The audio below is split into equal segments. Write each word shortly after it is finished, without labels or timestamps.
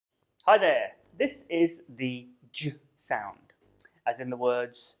Hi there, this is the J sound, as in the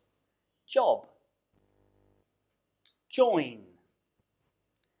words job, join,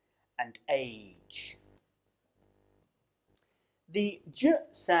 and age. The J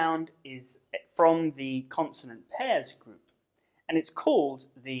sound is from the consonant pairs group, and it's called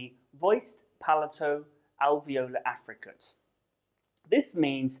the voiced palato-alveolar affricate. This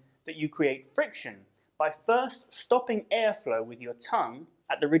means that you create friction by first stopping airflow with your tongue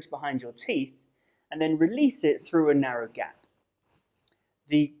at the ridge behind your teeth and then release it through a narrow gap.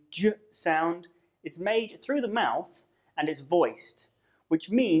 The J sound is made through the mouth and it's voiced, which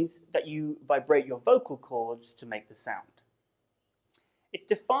means that you vibrate your vocal cords to make the sound. It's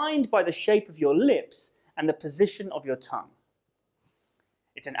defined by the shape of your lips and the position of your tongue.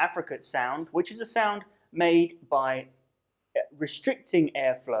 It's an affricate sound, which is a sound made by restricting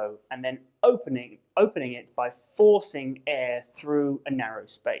airflow and then opening it by forcing air through a narrow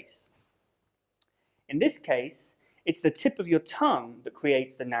space. In this case, it's the tip of your tongue that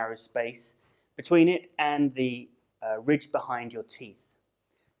creates the narrow space between it and the ridge behind your teeth.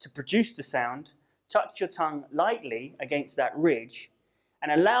 To produce the sound, touch your tongue lightly against that ridge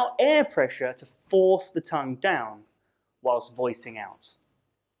and allow air pressure to force the tongue down whilst voicing out.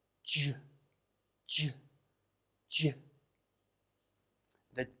 J, J, J.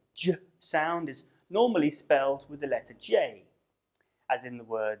 The J sound is normally spelled with the letter J, as in the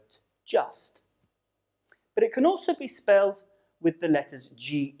word just. But it can also be spelled with the letters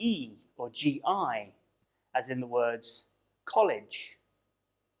GE or GI, as in the words college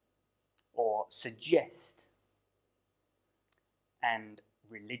or suggest and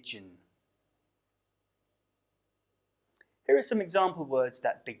religion. Here are some example words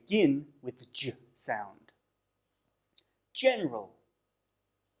that begin with the J sound. General,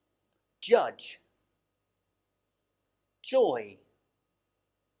 judge, joy,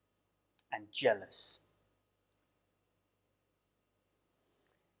 and jealous.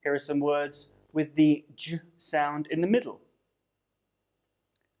 Here are some words with the J sound in the middle.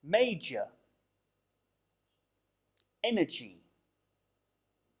 Major, energy,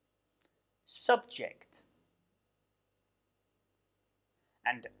 subject,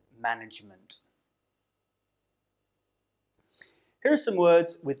 and management. Here are some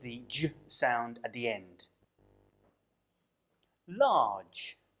words with the J sound at the end.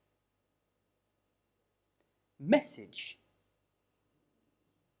 Large, message,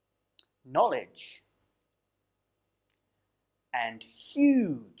 knowledge, and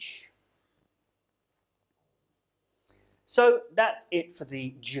huge. So that's it for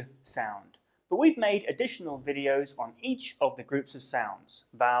the J sound. But we've made additional videos on each of the groups of sounds,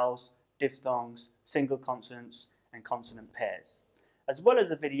 vowels, diphthongs, single consonants, and consonant pairs, as well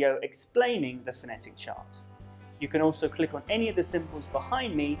as a video explaining the phonetic chart. You can also click on any of the symbols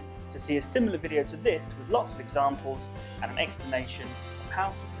behind me to see a similar video to this with lots of examples and an explanation of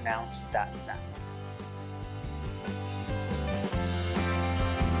how to pronounce that sound.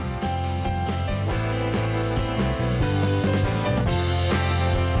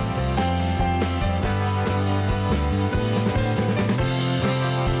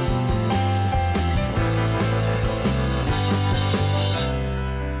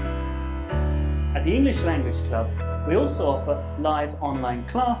 At the English Language Club, we also offer live online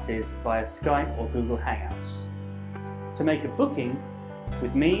classes via Skype or Google Hangouts. To make a booking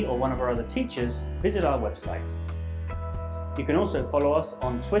with me or one of our other teachers, visit our website. You can also follow us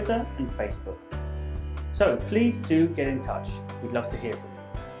on Twitter and Facebook. So please do get in touch. We'd love to hear from you.